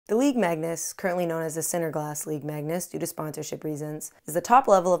The Ligue Magnus, currently known as the Synerglace Ligue Magnus due to sponsorship reasons, is the top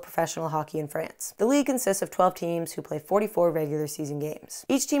level of professional hockey in France. The league consists of 12 teams who play 44 regular season games.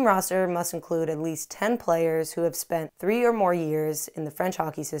 Each team roster must include at least 10 players who have spent 3 or more years in the French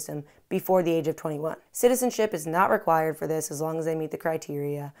hockey system before the age of 21. Citizenship is not required for this as long as they meet the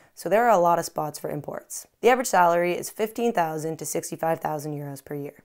criteria, so there are a lot of spots for imports. The average salary is 15,000 to 65,000 euros per year.